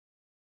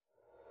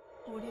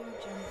Audio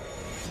Jungle.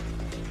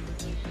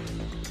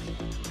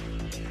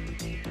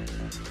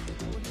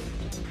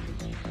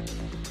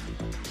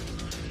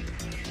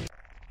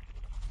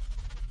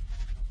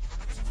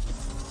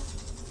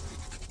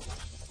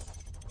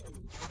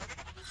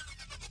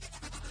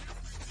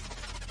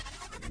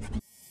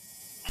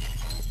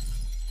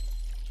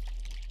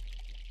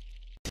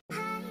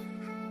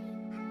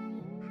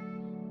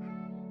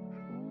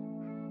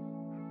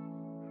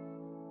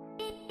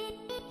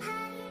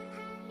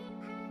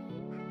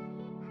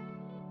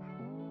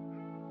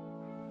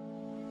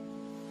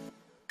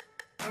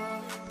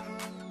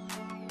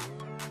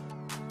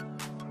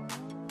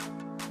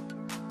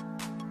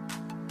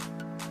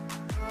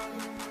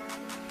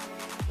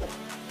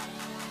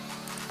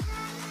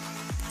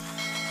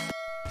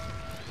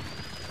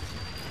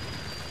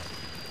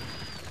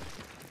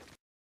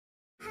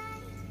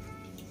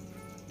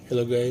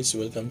 Hello guys,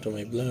 welcome to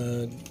my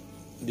vlog.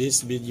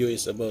 This video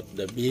is about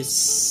the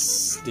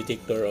base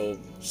detector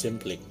of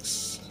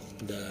Simplex,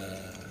 the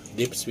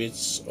deep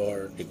switch,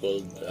 or they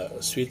called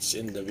switch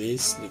in the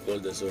base. They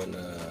call this one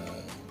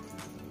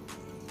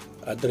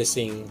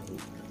addressing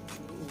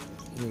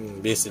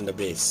base in the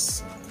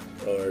base,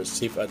 or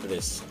SIP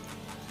address.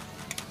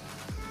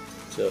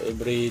 So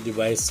every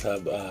device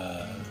have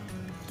a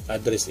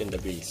address in the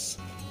base.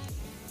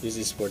 This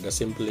is for the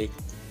Simplex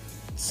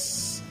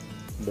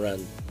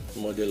brand.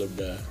 Model of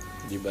the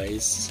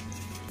device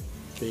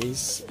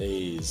base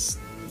is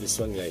this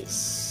one,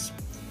 guys,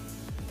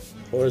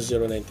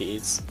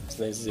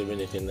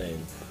 4098-9789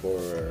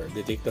 for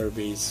detector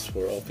base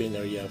for open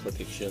area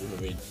protection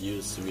with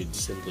use with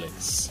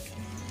Simplex.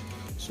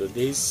 So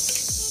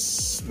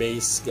this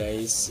base,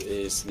 guys,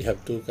 is they have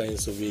two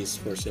kinds of base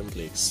for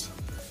Simplex.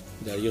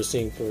 They are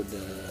using for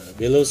the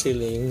below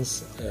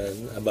ceilings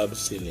and above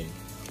ceiling.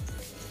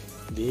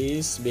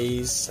 This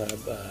base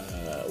have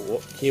a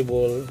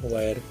cable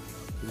wire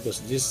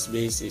because this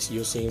base is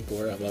using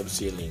for above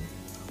ceiling.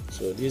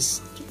 So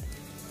this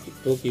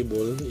two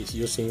cable is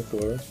using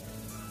for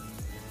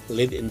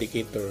LED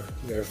indicator.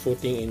 They are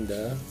putting in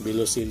the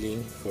below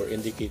ceiling for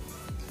indicate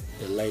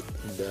the light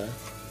of the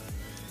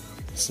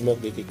smoke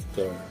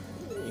detector.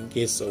 In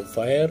case of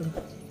fire,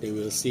 they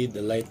will see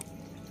the light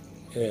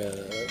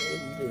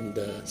in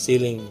the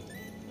ceiling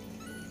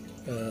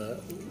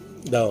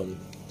down.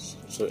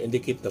 So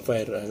indicate the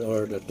fire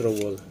or the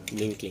trouble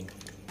blinking.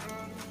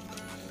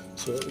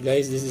 So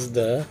guys, this is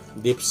the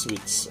deep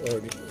switch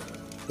or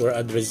for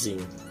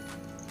addressing.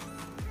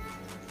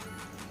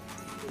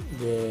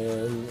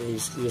 Then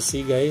you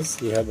see, guys,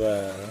 they have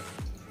a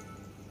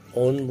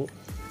on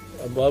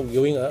above,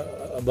 going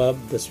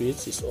above the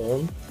switch is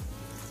on,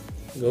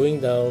 going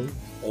down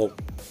off,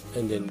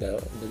 and then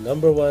the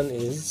number one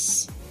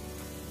is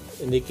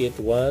indicate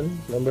 1,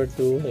 number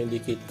 2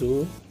 indicate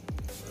 2,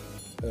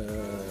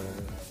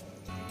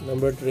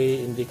 number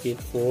 3 indicate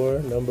 4,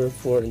 number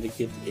 4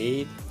 indicate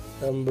 8,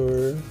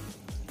 number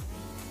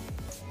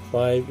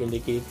 5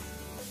 indicate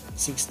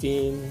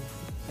 16,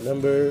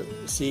 number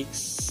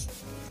 6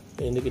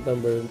 indicate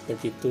number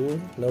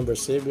 32, number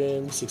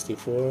 7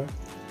 64,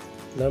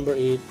 number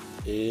 8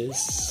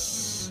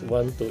 is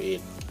 1 to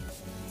 8.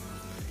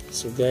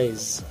 So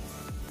guys,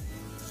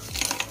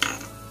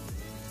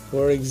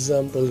 for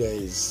example,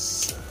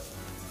 guys,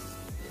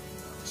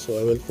 so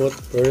I will put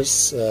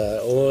first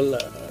all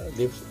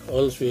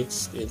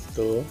switch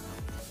into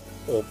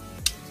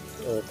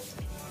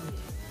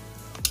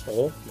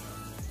off.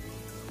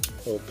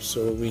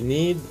 So we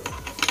need,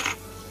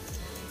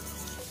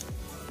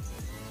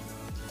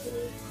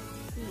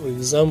 for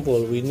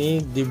example, we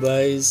need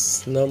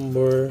device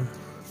number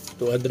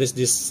to address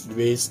this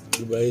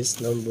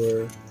device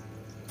number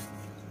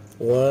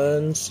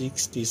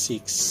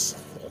 166.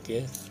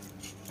 Okay,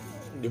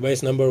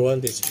 device number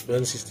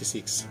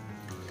 166.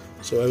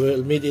 So I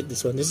will made it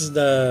this one. This is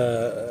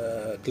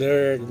the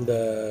clear in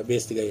the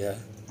base, guys,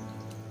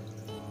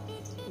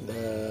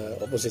 the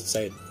opposite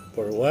side.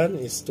 For 1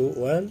 is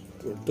 2,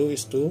 1, for 2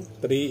 is 2,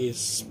 3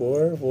 is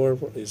 4, 4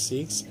 is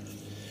 6,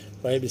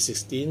 5 is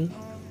 16,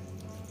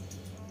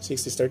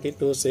 6 is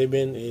 32,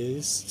 7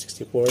 is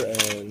 64,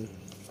 and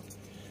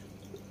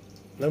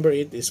number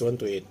 8 is 1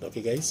 to 8.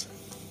 Okay, guys.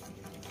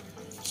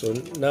 So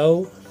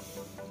now,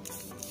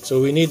 so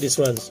we need this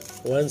one,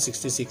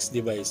 166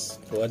 device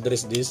to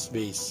address this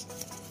base.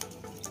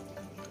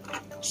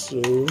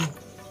 So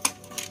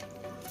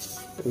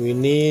we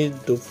need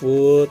to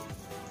put,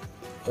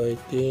 I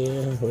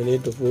think we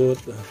need to put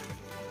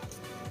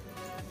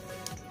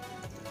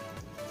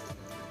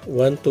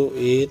 1 to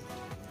 8,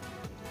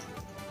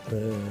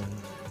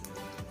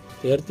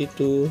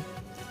 32,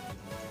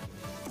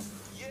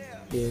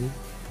 and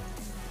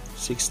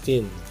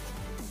 16.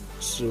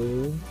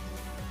 So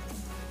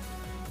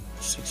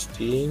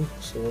 16,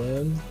 so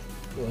 1,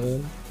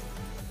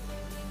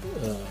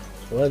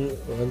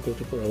 2,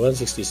 3, 4,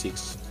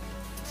 166.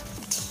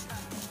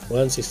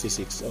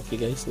 166. Okay,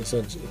 guys, this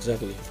one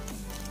exactly.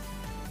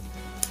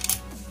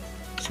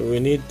 So we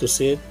need to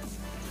set,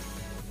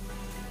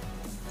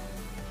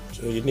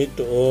 so you need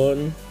to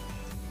on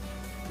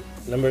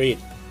number 8,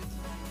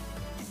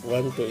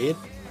 1 to 8,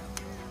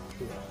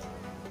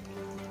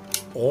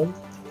 on,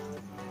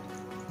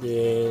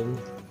 then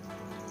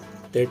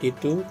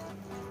 32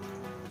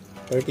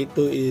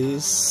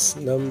 is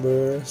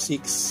number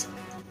 6,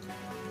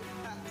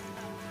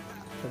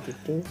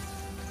 32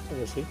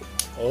 number 6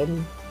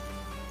 on,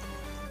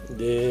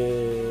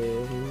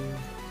 then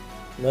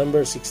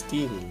number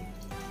 16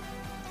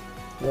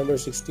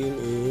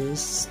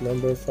 is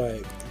number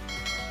 5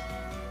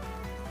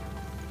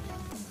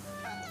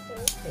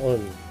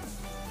 on.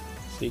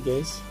 See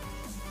guys,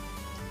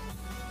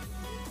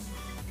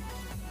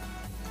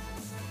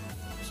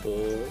 so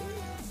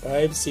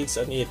 5, 6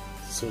 and 8,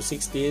 so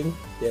 16,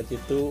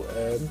 32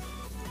 and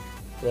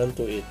 1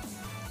 to 8.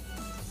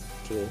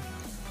 So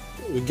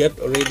we get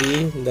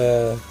already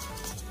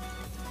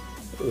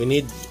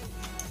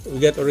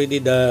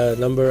the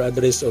number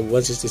address of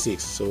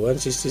 166. So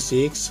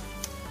 166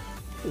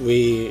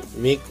 we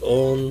make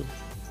on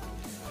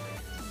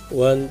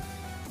 1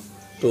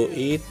 to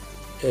 8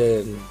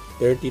 and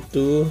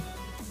 32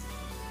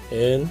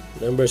 and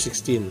number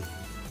 16.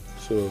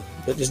 So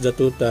that is the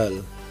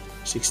total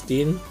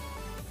 16,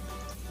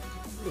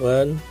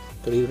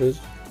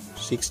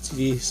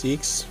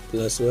 166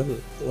 plus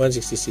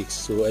 166.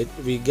 So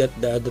we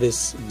get the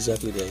address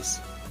exactly guys,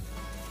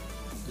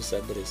 this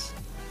address.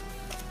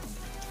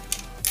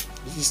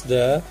 This is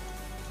the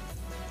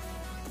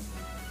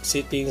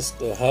settings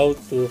to how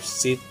to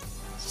set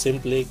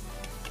Simplex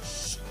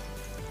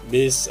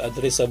base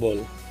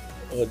addressable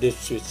or dip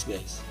switch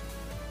guys.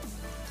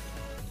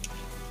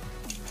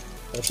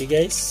 Okay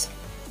guys,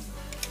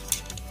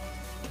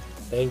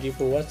 thank you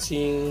for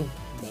watching.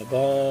 Bye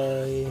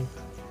bye.